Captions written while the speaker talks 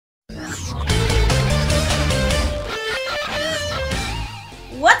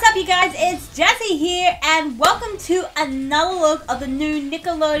What's up, you guys? It's Jessie here, and welcome to another look of the new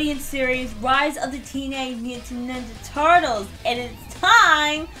Nickelodeon series, Rise of the Teenage Mutant Ninja Turtles. And it's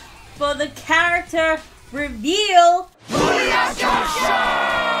time for the character reveal.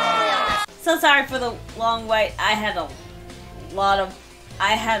 So sorry for the long wait. I had a lot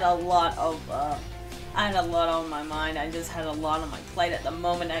on my mind. I just had a lot on my plate at the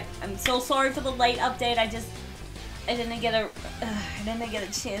moment. I'm so sorry for the late update. I didn't get a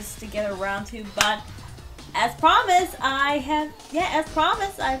chance to get around to, but as promised, I've had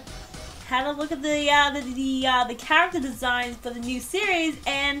a look at the character designs for the new series,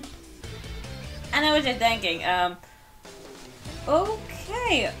 and I know what you're thinking.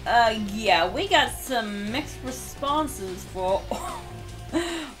 Okay, yeah, we got some mixed responses for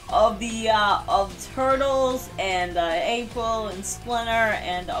of Turtles and April and Splinter,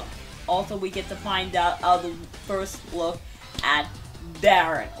 and also we get to find out the first look at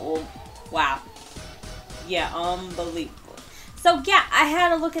Baron. Oh, wow. Yeah, unbelievable. So yeah, I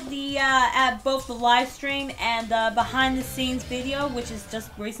had a look at at both the live stream and behind the scenes video, which has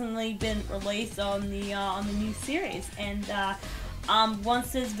just recently been released on the new series. And once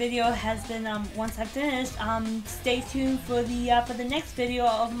this video has been once I finished, stay tuned for the next video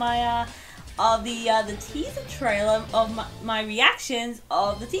of my the teaser trailer of my reactions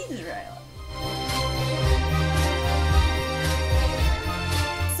of the teaser trailer.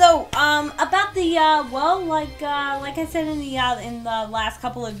 So, about the like I said in the last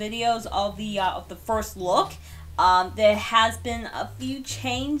couple of videos of the first look, there has been a few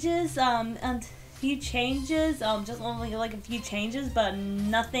changes, just only like a few changes, but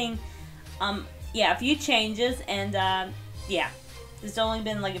nothing, yeah, a few changes, and yeah. There's only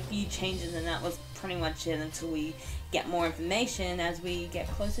been like a few changes, and that was pretty much it until we get more information as we get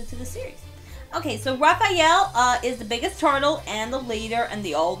closer to the series. Okay, so Raphael is the biggest turtle and the leader and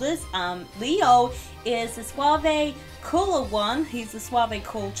the oldest. Leo is the suave, cooler one. He's the suave,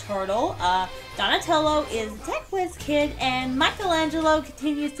 cool turtle. Donatello is the tech whiz kid, and Michelangelo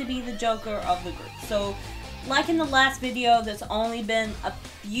continues to be the Joker of the group. So, like in the last video, there's only been a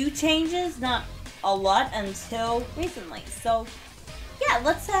few changes, not a lot until recently. So yeah,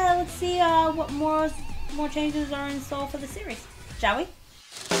 let's see what more changes are in store for the series, shall we?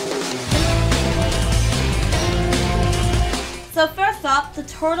 So first off, the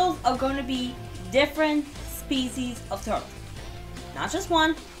turtles are going to be different species of turtles, not just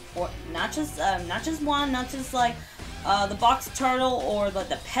one, or not just one, not just like the box turtle or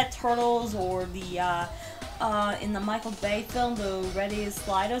the pet turtles or the in the Michael Bay film, the Red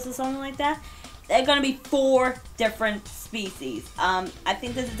Sliders or something like that. They're going to be 4 different species. I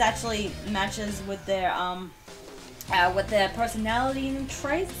think this is actually matches with their personality and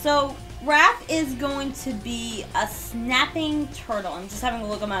traits. So Raph is going to be a snapping turtle. I'm just having a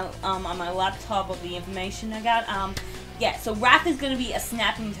look at my on my laptop of the information I got. Yeah, so Raph is going to be a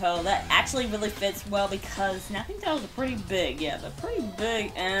snapping turtle. That actually really fits well because snapping turtles are pretty big. Yeah, they're pretty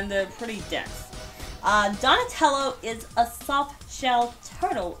big and they're pretty dense. Donatello is a soft shell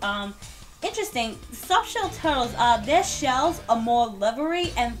turtle. Interesting, soft-shell turtles, their shells are more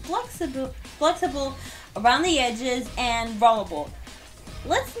leathery and flexible around the edges and vulnerable.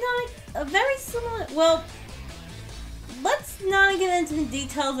 Let's not get into the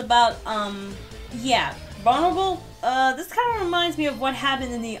details about, yeah, vulnerable. This kind of reminds me of what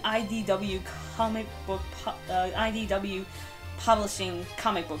happened in the IDW IDW publishing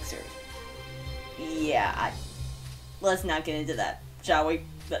comic book series. Yeah, let's not get into that, shall we?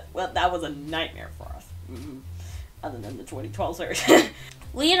 Well, that was a nightmare for us, other than the 2012 series.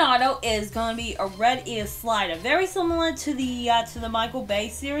 Leonardo is going to be a red ear slider, very similar to the Michael Bay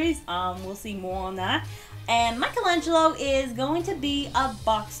series. We'll see more on that. And Michelangelo is going to be a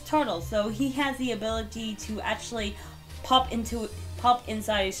box turtle, so he has the ability to actually pop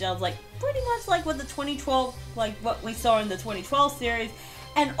inside his shells, like pretty much like with the 2012, like what we saw in the 2012 series,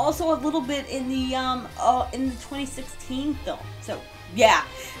 and also a little bit in the 2016 film. So yeah,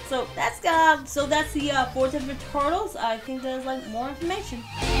 so that's the 4 different turtles. I think there's like more information.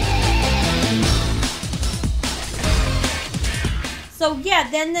 So yeah,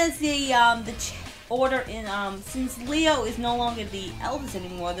 then there's the order in since Leo is no longer the eldest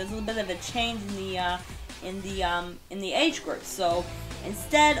anymore. There's a little bit of a change in the age group. So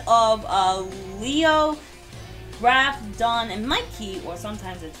instead of Leo, Raph, Don, and Mikey, or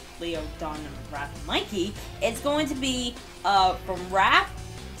sometimes it's Leo, Don, and Raph, and Mikey, it's going to be from Raph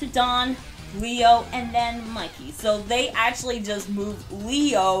to Don, Leo, and then Mikey. So they actually just moved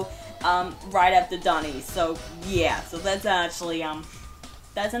Leo right after Donnie. So yeah, so that's actually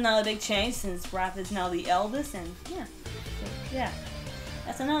that's another big change since Raph is now the eldest, and yeah, so, yeah.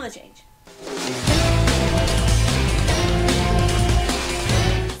 that's another change.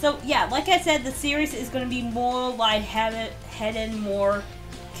 So yeah, like I said, the series is going to be more lightheaded, more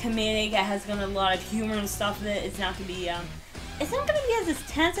comedic. It has a lot of humor and stuff in it. It's not going to be as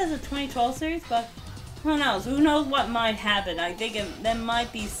tense as the 2012 series, but who knows? Who knows what might happen? I think there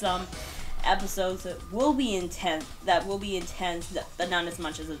might be some episodes that will be intense, but not as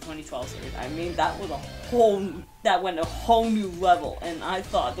much as the 2012 series. I mean, that went a whole new level, and I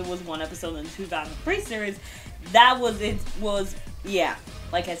thought there was one episode in the 2003 series that was yeah,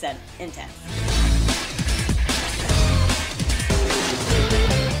 like I said, intense.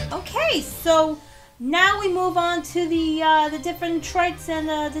 Okay, so now we move on to the different traits and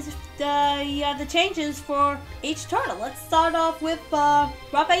the changes for each turtle. Let's start off with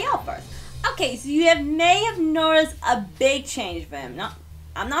Raphael first. Okay, so you may have noticed a big change for him.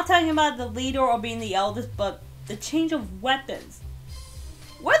 I'm not talking about the leader or being the eldest, but the change of weapons.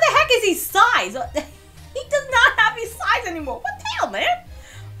 Where the heck is his size? He does not have his size anymore. What the hell, man?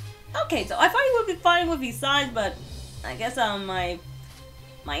 Okay, so I thought he would be fine with his size, but I guess my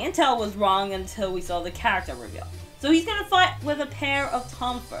intel was wrong until we saw the character reveal. So he's gonna fight with a pair of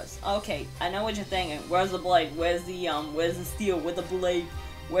Tom first. Okay, I know what you're thinking. Where's the blade? Where's the steel with the blade?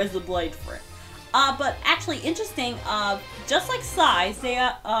 Where's the blade for it? But actually, interesting. Just like size, they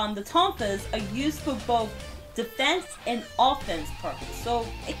are the Tonfas are used for both defense and offense purpose. So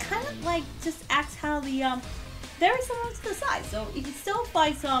it kind of like just acts how the very similar to the size. So he still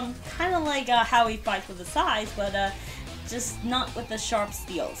fights kind of like how he fights with the size, but just not with the sharp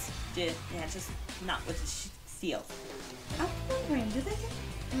steels. Yeah, just not with the steels. I'm wondering, do they get?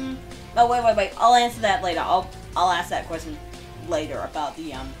 Oh wait. I'll answer that later. I'll ask that question later about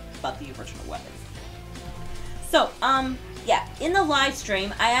the original weapons. So yeah, in the live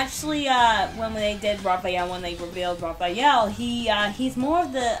stream, I actually when they did Raphael, when they revealed Raphael, he's more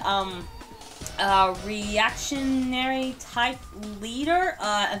of the reactionary type leader.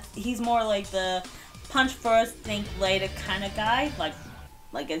 He's more like the punch first, think later kind of guy.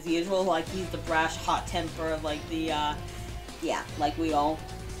 Like as usual, like he's the brash, hot temper, like the yeah, like we all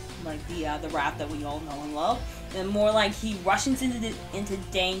like the rap that we all know and love. And more like he rushes into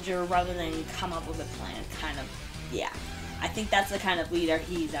danger rather than come up with a plan. Kind of, yeah. I think that's the kind of leader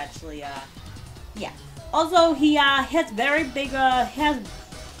he's actually, yeah. Also, he has very big, he has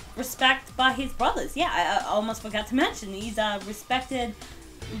respect by his brothers. Yeah, I almost forgot to mention, he's respected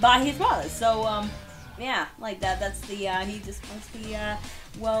by his brothers. So, yeah, like that. That's the, he just wants the,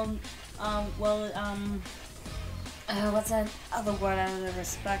 what's that other word I was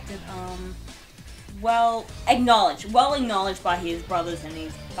respected? Well acknowledged by his brothers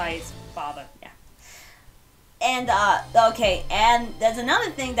and by his father. Yeah. And okay, and there's another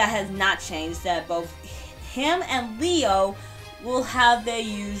thing that has not changed, that both him and Leo will have their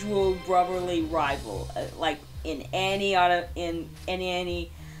usual brotherly rival, like in any other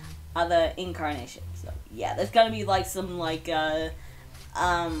incarnation. So yeah, there's gonna be like some like I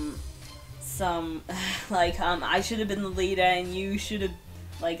should have been the leader and you should have.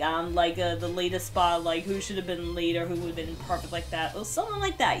 The leader spot, like who should have been the leader, who would have been perfect like that, or something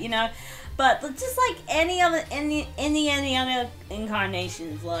like that, you know. But just like any other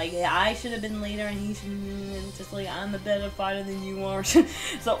incarnations, like I should have been leader and he should, and just like I'm a better fighter than you are.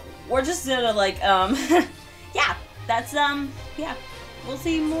 So we're just sort of like yeah, that's yeah, we'll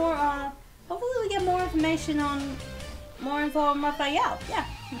see more. Hopefully we get more information on info on Raphael. Yeah.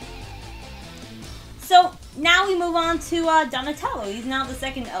 So now we move on to Donatello. He's now the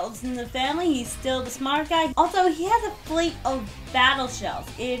second eldest in the family. He's still the smart guy. Also, he has a fleet of battle shells.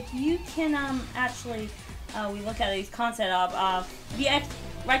 If you can actually, we look at these concept of, if you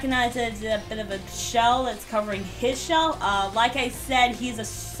recognize it as a bit of a shell that's covering his shell. Like I said, he's a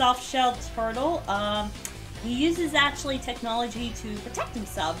soft-shelled turtle. He uses actually technology to protect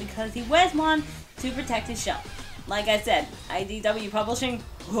himself because he wears one to protect his shell. Like I said, IDW Publishing,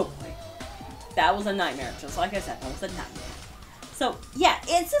 oh boy. That was a nightmare, just like I said, that was a nightmare. So yeah,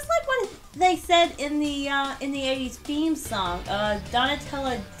 it's just like what they said in the 80s theme song.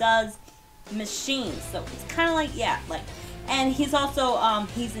 Donatello does machines, so it's kind of like, yeah, like, and he's also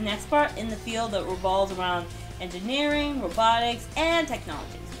he's an expert in the field that revolves around engineering, robotics, and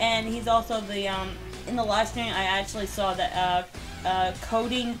technologies. And he's also the in the live stream I actually saw that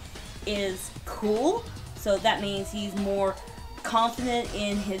coding is cool, so that means he's more confident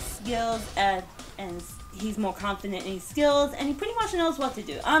in his skills and he's more confident in his skills, and he pretty much knows what to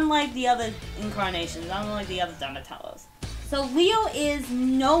do, unlike the other incarnations, unlike the other Donatellos. So Leo is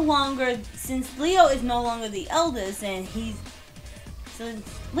no longer the eldest, and since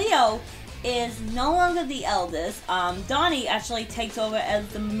Leo is no longer the eldest. Donnie actually takes over as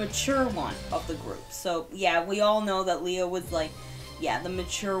the mature one of the group. So yeah, we all know that Leo was like, yeah, the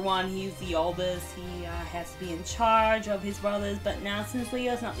mature one. He's the oldest. He has to be in charge of his brothers. But now, since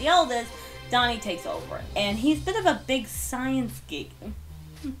Leo's not the eldest, Donnie takes over. And he's a bit of a big science geek.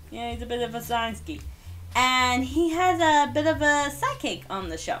 Yeah, he's a bit of a science geek. And he has a bit of a sidekick on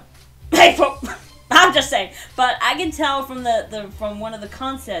the show. I'm just saying. But I can tell from from one of the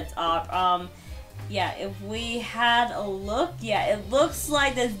concept art, yeah, if we had a look, yeah, it looks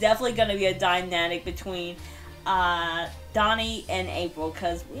like there's definitely going to be a dynamic between Donnie and April,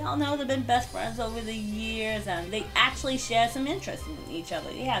 because we all know they've been best friends over the years, and they actually share some interest in each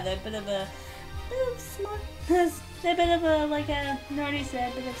other. Yeah, they're a bit of smart. They're a bit of a, like a nerdy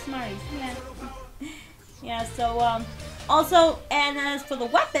said, a bit of smarties. Yeah. Yeah, so, also, and as for the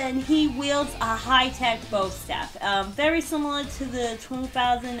weapon, he wields a high-tech bow staff. Very similar to the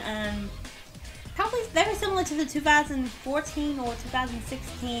 2000, probably very similar to the 2014 or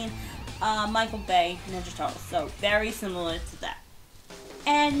 2016 Michael Bay Ninja Turtles. So, very similar to that.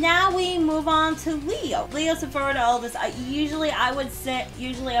 And now we move on to Leo. Leo's the third oldest. Usually I would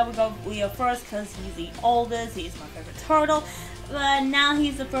go Leo first because he's the oldest. He's my favorite turtle. But now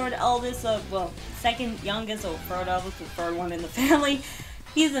he's the third oldest, so, well, second youngest or third oldest, the third one in the family.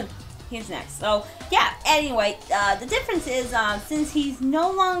 He's next. So, yeah, anyway, the difference is, since he's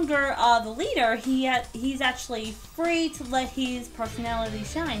no longer the leader, he's actually free to let his personality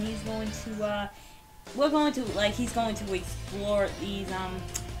shine. He's going to, he's going to explore these,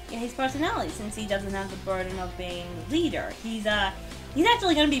 his personality, since he doesn't have the burden of being the leader. He's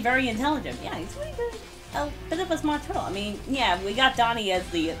actually going to be very intelligent. Yeah, he's really good. A bit of a smart turtle. I mean, yeah, we got Donnie as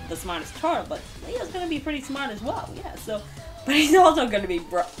the smartest turtle, but Leo's gonna be pretty smart as well. Yeah, so, but he's also gonna be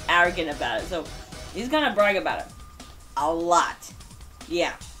arrogant about it. So he's gonna brag about it a lot.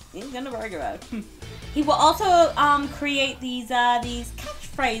 Yeah, he's gonna brag about it. He will also create these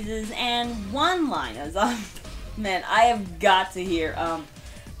catchphrases and one-liners. Man, I have got to hear.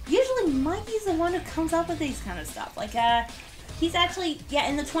 Usually Mikey's the one who comes up with these kind of stuff. Like he's actually, yeah,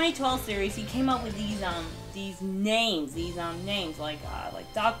 in the 2012 series, he came up with these names like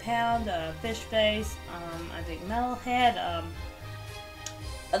Dog Pound, Fish Face, I think Metalhead,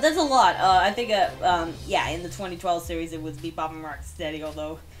 there's a lot. I think, yeah, in the 2012 series, it was Bebop and Rocksteady,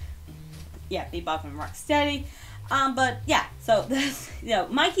 although, yeah, Bebop and Rocksteady, but, yeah, so,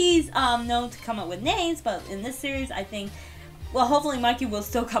 Mikey's, known to come up with names, but in this series, I think, well, hopefully Mikey will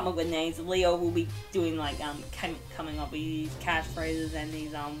still come up with names. Leo will be doing, like, coming up with these catchphrases and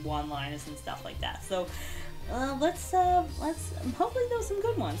these, one-liners and stuff like that. So, let's, hopefully there's some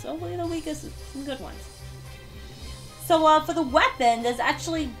good ones. Hopefully there'll be some good ones. So, for the weapon, there's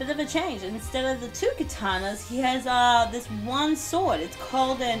actually a bit of a change. Instead of the 2 katanas, he has, this one sword. It's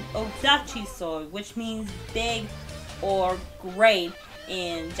called an odachi sword, which means big or great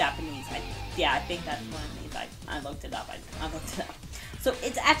in Japanese. I think that's what it means. I looked it up. I looked it up. So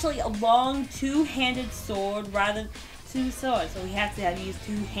it's actually a long 2-handed sword rather than 2 swords. So he has to use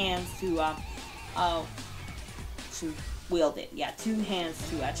 2 hands to wield it. Yeah, 2 hands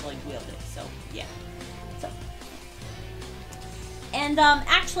to actually wield it. So yeah. So and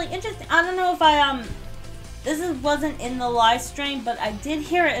actually interesting. I don't know if wasn't in the live stream, but I did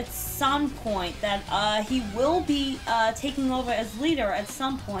hear at some point that he will be taking over as leader at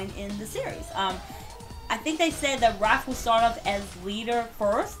some point in the series. I think they said that Raph will start off as leader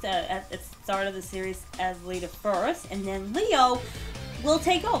first, at the start of the series as leader first, and then Leo will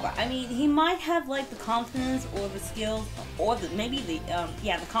take over. I mean, he might have, like, the confidence or the skills, or maybe the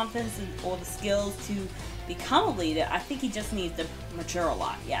confidence or the skills to become a leader. I think he just needs to mature a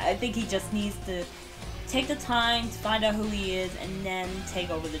lot. Yeah, I think he just needs to take the time to find out who he is and then take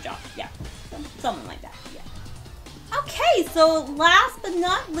over the job. Yeah, something like that. Yeah. Okay, so last but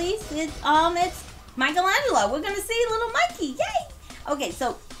not least, it's Michelangelo. We're gonna see little Mikey. Yay! Okay,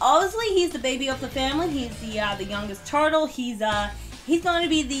 so obviously he's the baby of the family. He's the youngest turtle. He's going to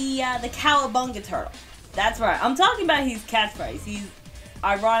be the cowabunga turtle. That's right. I'm talking about his catchphrase. He's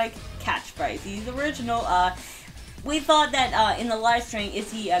ironic catchphrase. He's original. We thought that in the live stream,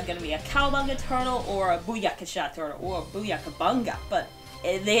 is he going to be a cowabunga turtle or a booyakasha turtle or a booyakabunga? But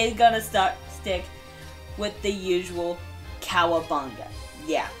they're going to stick with the usual cowabunga.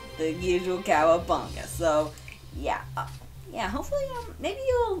 Yeah, the usual cowabunga. So, yeah. Yeah, hopefully, maybe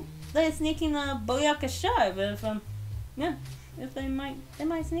you'll sneak in a booyakasha, but if they might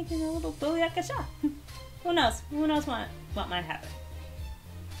sneak in a little booyakasha. Who knows? Who knows what might happen?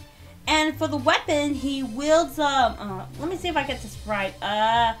 And for the weapon, he wields let me see if I get this right.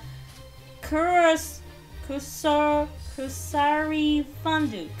 Kusari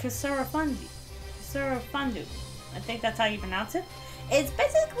Fundu. Kusara Fundu. Kusara Fundu. I think that's how you pronounce it. It's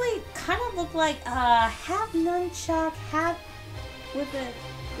basically kind of look like half nunchuck, half with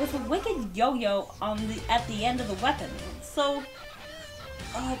a wicked yo-yo at the end of the weapon. So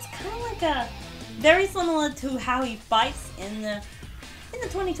it's kind of like a very similar to how he fights in the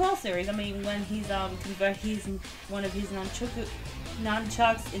 2012 series. I mean, when he's one of his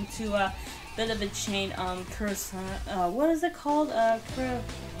nunchucks into a bit of a chain what is it called?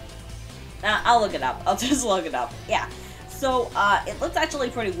 I'll look it up. I'll just look it up. Yeah. So it looks actually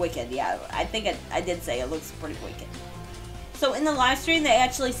pretty wicked. Yeah, I think I did say it looks pretty wicked. So in the live stream, they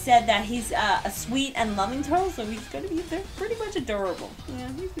actually said that he's a sweet and loving turtle, so he's gonna be pretty much adorable.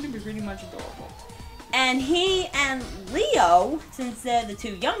 Yeah, he's gonna be pretty much adorable. And he and Leo, since they're the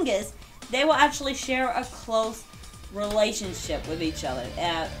two youngest, they will actually share a close relationship with each other,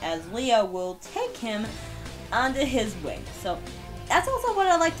 as Leo will take him under his wing. So that's also what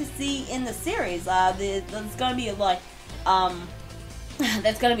I like to see in the series. There's gonna be like,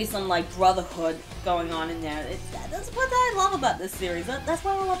 there's gonna be some like brotherhood going on in there. That's what I love about this series. That's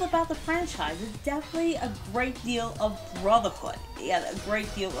what I love about the franchise. It's definitely a great deal of brotherhood. Yeah, a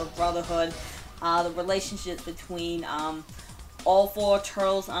great deal of brotherhood. The relationships between all four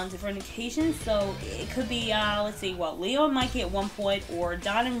turtles on different occasions. So it could be, let's see, what Leo and Mikey at one point, or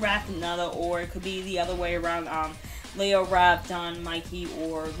Don and Raph another, or it could be the other way around. Leo, Raph, Don, Mikey,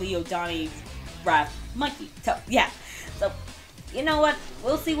 or Leo, Donnie, Raph, Mikey. So yeah. So you know what?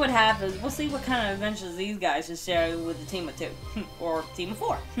 We'll see what happens. We'll see what kind of adventures these guys just share with the team of two or team of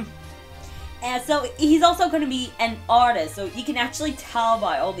four. And so he's also going to be an artist, so you can actually tell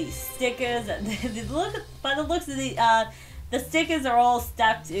by all these stickers. And by the looks of the stickers are all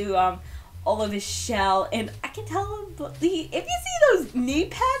stuck to all of his shell, and I can tell if you see those knee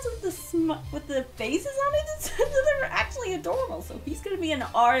pads with the faces on it, they're actually adorable. So he's going to be an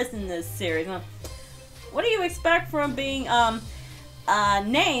artist in this series. What do you expect from being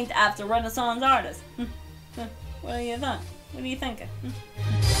named after Renaissance artists? What do you think? What are you thinking?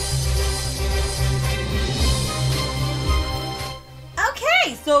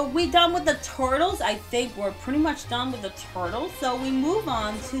 Okay, so we're done with the turtles. I think we're pretty much done with the turtles. So we move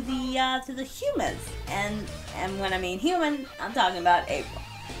on to the humans, and when I mean human, I'm talking about April.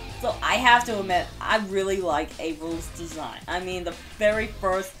 So I have to admit, I really like April's design. I mean, the very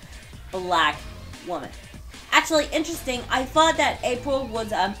first black woman. Actually, interesting. I thought that April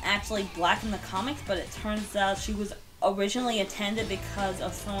was actually black in the comics, but it turns out she was originally intended because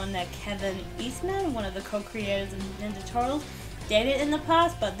of someone that Kevin Eastman, one of the co-creators of Ninja Turtles, dated in the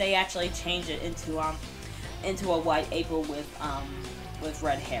past, but they actually changed it into a white April with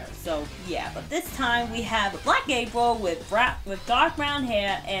red hair. So yeah, but this time we have a black April with dark brown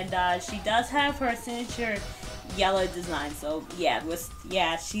hair, and she does have her signature yellow design. So yeah,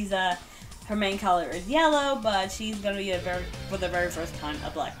 she's her main color is yellow, but she's gonna be for the very first time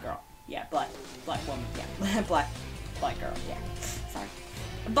a black girl. Yeah, black woman. Yeah, black girl. Yeah, sorry,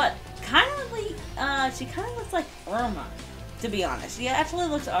 but she kind of looks like Irma. To be honest, she actually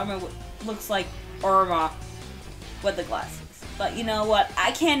looks like Irma with the glasses. But you know what?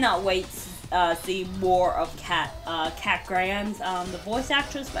 I cannot wait to see more of Kat Graham's, the voice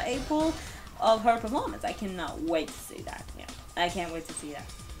actress for April, of her performance. I cannot wait to see that. Yeah, I can't wait to see that.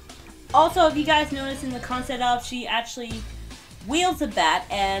 Also, if you guys notice in the concept art, she actually wields a bat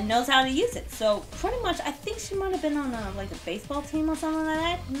and knows how to use it. So pretty much, I think she might have been on a baseball team or something like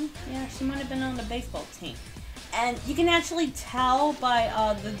that. Yeah, she might have been on the baseball team. And you can actually tell by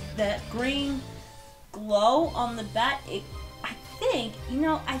the green glow on the bat. I think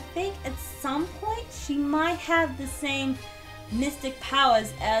at some point she might have the same mystic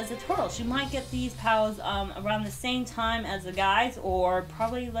powers as the turtle. She might get these powers around the same time as the guys, or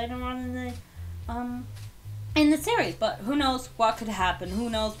probably later on in the series. But who knows what could happen? Who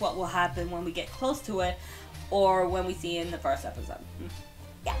knows what will happen when we get close to it, or when we see it in the first episode?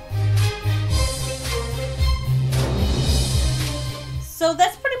 Yeah. So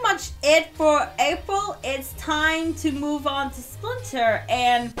that's pretty much it for April. It's time to move on to Splinter,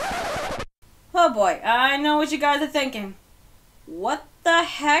 and oh boy, I know what you guys are thinking. What the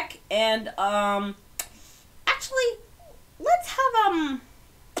heck? And actually, let's have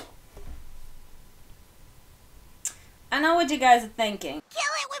I know what you guys are thinking. Kill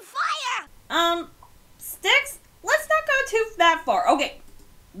it with fire! Sticks, let's not go that far. Okay,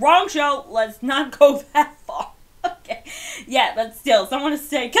 wrong show. Let's not go that far. Okay. Yeah, but still, someone is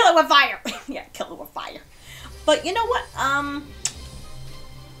saying, kill it with fire! Yeah, kill it with fire. But you know what? I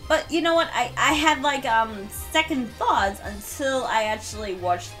had second thoughts until I actually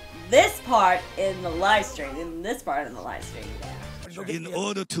watched this part in the live stream. Yeah. In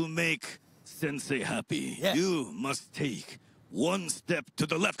order to make Sensei happy, you must take one step to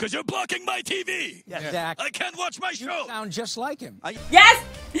the left because you're blocking my TV. Yeah, Zach. I can't watch my show. You sound just like him. Yes!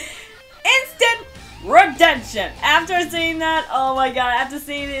 Instant redemption. After seeing that, oh my god, after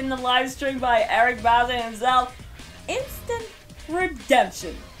seeing it in the live stream by Eric Bowser himself, instant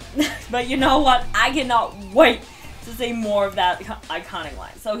redemption. But you know what? I cannot wait to see more of that iconic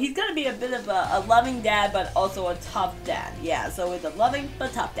line. So he's gonna be a bit of a loving dad, but also a tough dad. Yeah, so it's a loving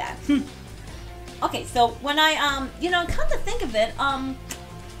but tough dad. Okay, so when I come to think of it,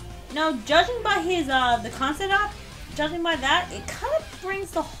 judging by his the concept art, judging by that, it kind of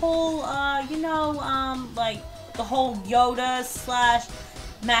brings the whole like the whole Yoda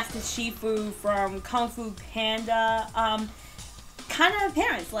 / Master Shifu from Kung Fu Panda kind of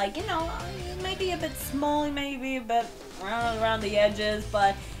appearance. Like, maybe a bit small, maybe a bit round around the edges,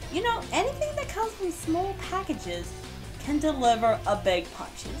 but anything that comes from small packages can deliver a big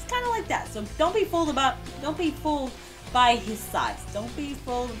punch. It's kind of like that. So don't be fooled by his size. Don't be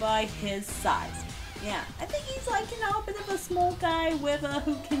fooled by his size. Yeah, I think he's like, a bit of a small guy with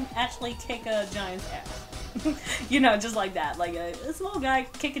who can actually kick a giant's ass. Just like that. Like a small guy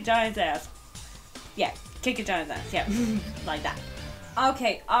kick a giant's ass. Yeah, kick a giant's ass. Yeah, like that.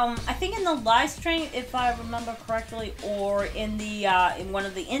 Okay, I think in the live stream, if I remember correctly, or in the in one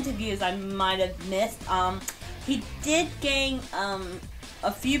of the interviews I might have missed, he did gain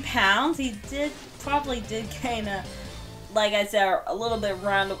a few pounds. He probably did gain like I said, a little bit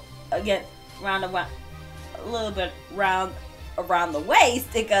round around the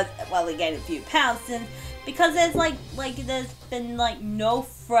waist, because he gained a few pounds because there's there's been no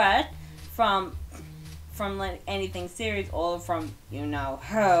threat from like anything serious, or from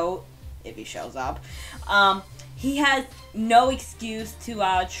who, if he shows up. He has no excuse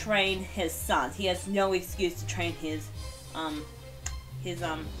to train his sons. He has no excuse to train his the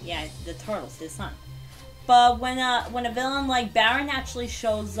turtles, his son. But when a villain like Baron actually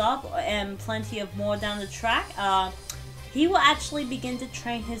shows up, and plenty of more down the track, he will actually begin to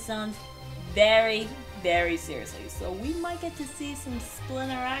train his sons very, very seriously. So we might get to see some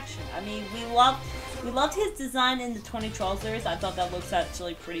Splinter action. I mean, we loved his design in the 2012 series. I thought that looks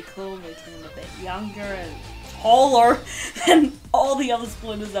actually pretty cool, making him a bit younger and taller than all the other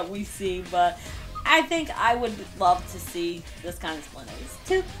Splinters that we see. But I think I would love to see this kind of Splinter.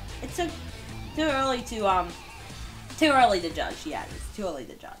 It's too early to judge. Yeah, it's too early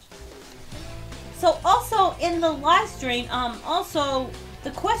to judge. So also in the live stream, also the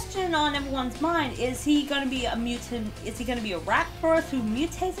question on everyone's mind, is he going to be a mutant? Is he going to be a rat first who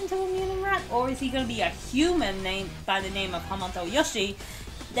mutates into a mutant rat? Or is he going to be a human named by the name of Hamato Yoshi,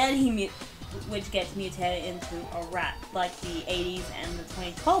 then which gets mutated into a rat, like the 80s and the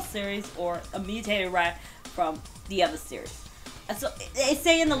 2012 series, or a mutated rat from the other series? So they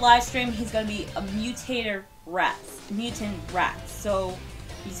say in the live stream he's going to be a mutant rat. So,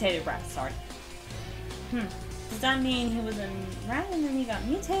 mutated rat, sorry. Does that mean he was a rat and then he got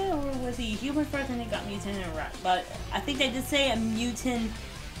mutated, or was he a human first and he got mutated in a rat? But I think they did say a mutant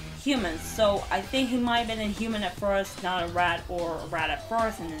human, so I think he might have been a human at first, not a rat, or a rat at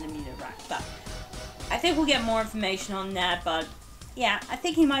first and then a mutant rat. But I think we'll get more information on that, but yeah, I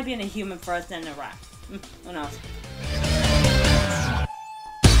think he might be in a human first, then a rat. Who knows?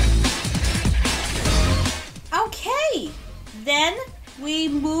 Okay, then we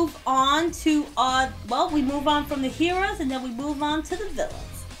move on to we move on from the heroes, and then we move on to the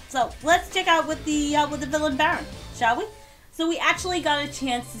villains. So let's check out with the villain Baron, shall we? So we actually got a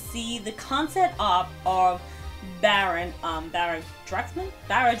chance to see the concept art of Baron Drexman,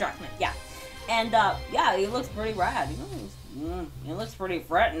 yeah, and yeah, he looks pretty rad. He looks pretty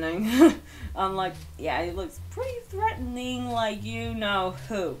threatening. He looks pretty threatening, like you know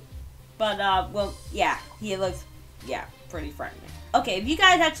who. But, he looks, pretty threatening. Okay, if you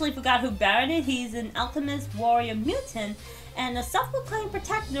guys actually forgot who Baron is, he's an alchemist warrior mutant, and a self-proclaimed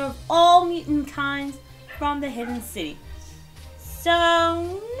protector of all mutant kinds from the Hidden City. So,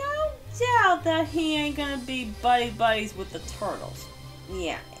 no doubt that he ain't gonna be buddy-buddies with the turtles.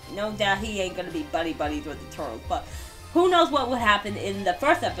 Yeah, no doubt he ain't gonna be buddy-buddies with the turtles, but who knows what would happen in the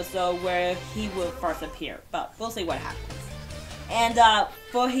first episode where he will first appear, but we'll see what happens. And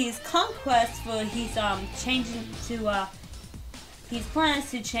for his conquest, for his changing to his plans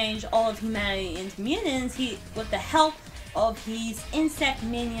to change all of humanity into mutants, with the help of his insect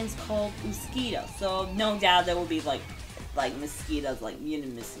minions called mosquitoes. So no doubt there will be like mosquitoes, like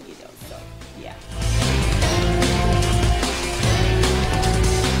mutant mosquitoes. So yeah.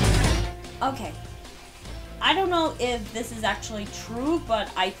 Okay. I don't know if this is actually true,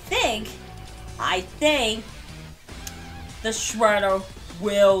 but I think the Shredder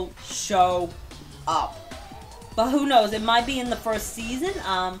will show up. But who knows? It might be in the first season,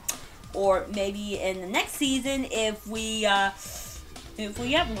 or maybe in the next season if we get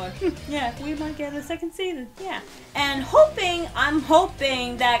one. Yeah, we might get a second season. Yeah, and I'm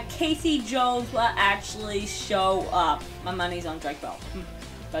hoping that Casey Jones will actually show up. My money's on Drake Bell.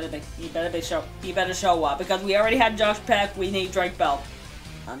 You better show up because we already had Josh Peck. We need Drake Bell.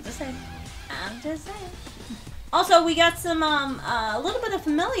 I'm just saying. Also, we got some, a little bit of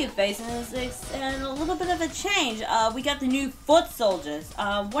familiar faces and a little bit of a change. We got the new foot soldiers.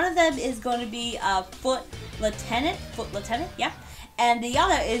 One of them is going to be Foot Lieutenant, yeah. And the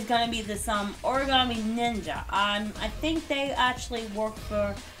other is going to be this, Origami Ninja. I think they actually work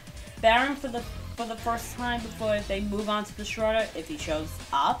for Baron for the first time before they move on to the Shredder, if he shows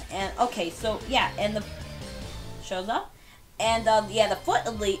up. And, okay, so, yeah, and the, shows up. And, yeah, the Foot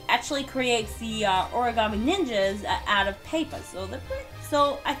Elite actually creates the Origami Ninjas out of paper.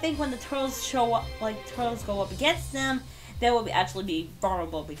 So I think when the Turtles show up, Turtles go up against them, they will actually be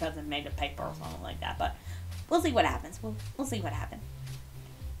vulnerable because they're made of paper or something like that. But we'll see what happens. We'll see what happens.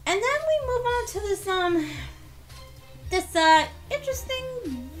 And then we move on to this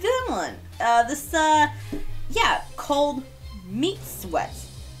interesting villain. Cold Meat Sweats.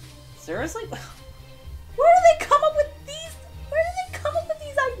 Seriously? Where do they come up with these?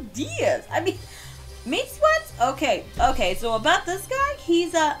 Ideas? I mean, Meat Sweats? Okay, so about this guy,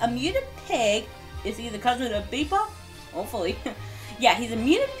 he's a mutant pig. Is he the cousin of Beepa? Hopefully. Yeah, he's a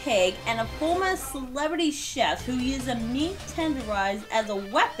mutant pig and a former celebrity chef who uses a meat tenderized as a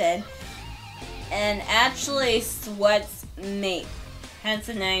weapon and actually sweats meat. Hence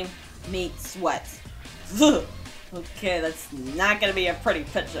the name, Meat Sweats. Okay, that's not gonna be a pretty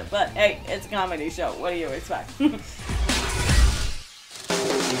picture, but hey, it's a comedy show. What do you expect?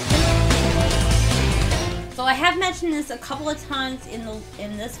 So I have mentioned this a couple of times in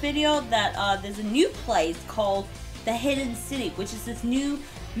this video that there's a new place called the Hidden City, which is this new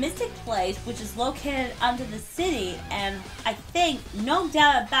mystic place which is located under the city, and I think, no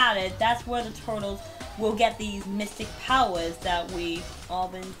doubt about it, that's where the Turtles will get these mystic powers that we've all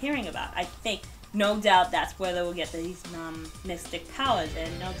been hearing about. I think, no doubt, that's where they will get these mystic powers,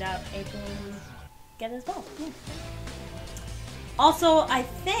 and no doubt April will get as well. Yeah. Also, I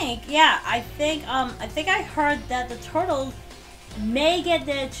think I heard that the Turtles may get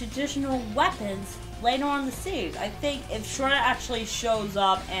their traditional weapons later on in the series. I think if Shredder actually shows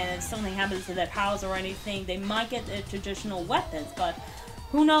up and if something happens to their powers or anything, they might get their traditional weapons, but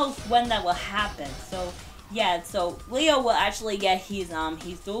who knows when that will happen. So yeah, so Leo will actually get his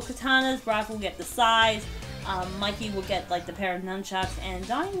dual katanas, Raph will get the sais, Mikey will get like the pair of nunchucks, and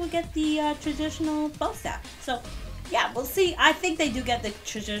Donnie will get the traditional bow staff. So yeah, we'll see. I think they do get the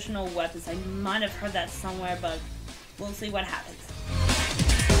traditional weapons. I might have heard that somewhere, but we'll see what happens.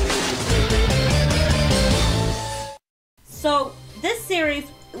 So this series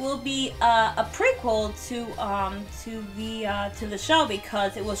will be a prequel to the show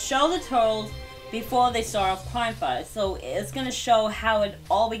because it will show the Turtles before they start off crime fighters. So it's going to show how it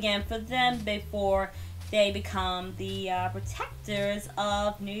all began for them before they become the protectors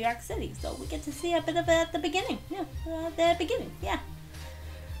of New York City. So we get to see a bit of it at the beginning. Yeah,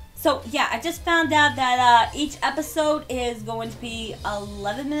 So yeah, I just found out that each episode is going to be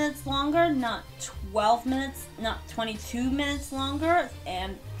 11 minutes longer, not 12 minutes, not 22 minutes longer.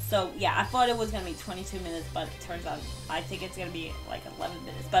 And so yeah, I thought it was going to be 22 minutes, but it turns out I think it's going to be like 11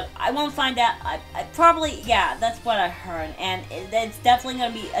 minutes. But I won't find out. I probably, yeah, that's what I heard. And it's definitely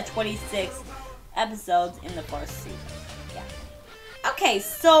going to be a 26 episodes in the first season. Yeah. Okay,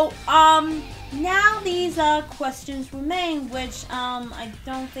 so now these questions remain, which I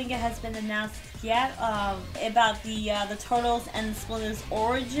don't think it has been announced yet, about the Turtles and the Splitters'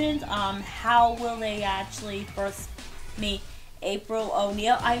 origins. How will they actually first meet April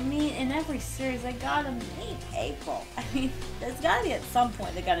O'Neil? I mean, in every series, they gotta meet April. I mean, there's gotta be at some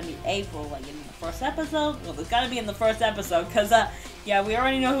point they gotta meet April, like in the first episode. Well, there's gotta be in the first episode, because, yeah, we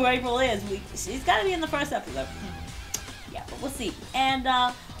already know who April is. She's gotta be in the first episode. Yeah, but we'll see. And,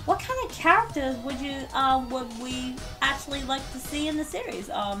 what kind of characters would we actually like to see in the series?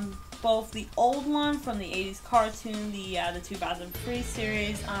 Both the old one from the 80s cartoon, the 2003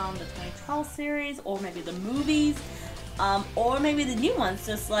 series, the 2012 series, or maybe the movies. Or maybe the new ones,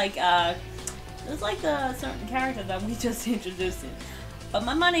 just like the certain character that we just introduced in. But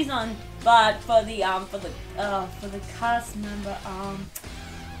my money's on, but for the cast member,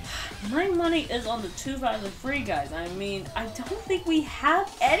 my money is on the 2003 guys. I mean, I don't think we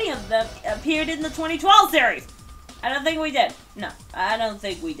have any of them appeared in the 2012 series. I don't think we did. No, I don't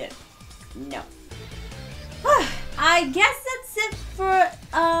think we did. No. I guess that's it for,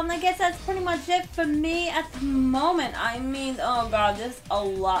 I guess that's pretty much it for me at the moment. I mean, oh god, there's a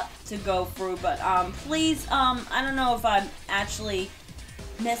lot to go through, but, please, I don't know if I've actually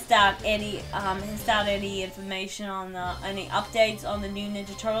missed out any information on any updates on the new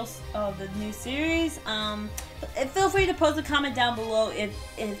Ninja Turtles of the new series. Feel free to post a comment down below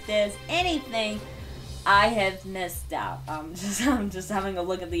if there's anything I have missed out. I'm just having a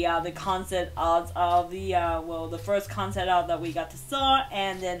look at the concept art of the first concept art that we got to saw,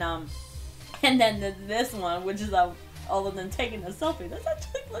 and then this one, which is other than taking a selfie. This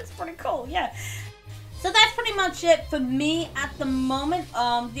actually looks pretty cool. Yeah. So that's pretty much it for me at the moment.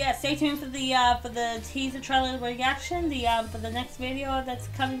 Yeah, stay tuned for the teaser trailer reaction, for the next video that's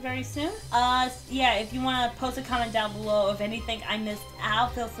coming very soon. Yeah, if you want to post a comment down below of anything I missed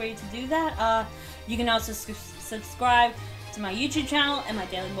out, feel free to do that. You can also subscribe to my YouTube channel and my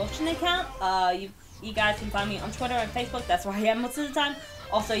Daily Motion account. You guys can find me on Twitter and Facebook. That's where I am most of the time.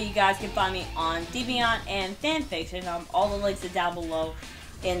 Also, you guys can find me on Deviant and Fanfiction. All the links are down below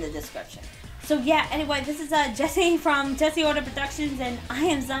in the description. So yeah, anyway, this is Jesse from Jesse Order Productions, and I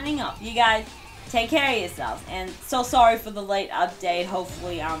am signing off. You guys take care of yourselves, and so sorry for the late update.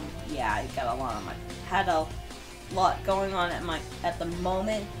 Hopefully, yeah, I got had a lot going on at the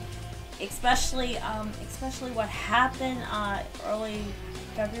moment, especially what happened early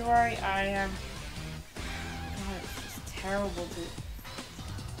February. God, it's just terrible.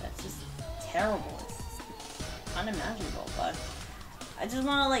 That's just terrible. It's unimaginable, but I just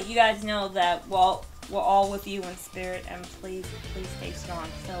want to let you guys know that, well, we're all with you in spirit, and please stay strong.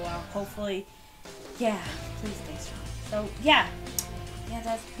 So, hopefully, yeah, please stay strong. So, yeah,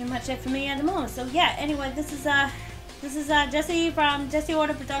 that's pretty much it for me at the moment. So, yeah, anyway, this is Jesse from Jesse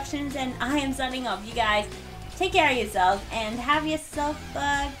Order Productions, and I am signing off. You guys take care of yourselves, and have yourself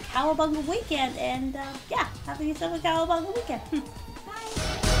a cowabunga weekend, and, yeah, have yourself a cowabunga weekend.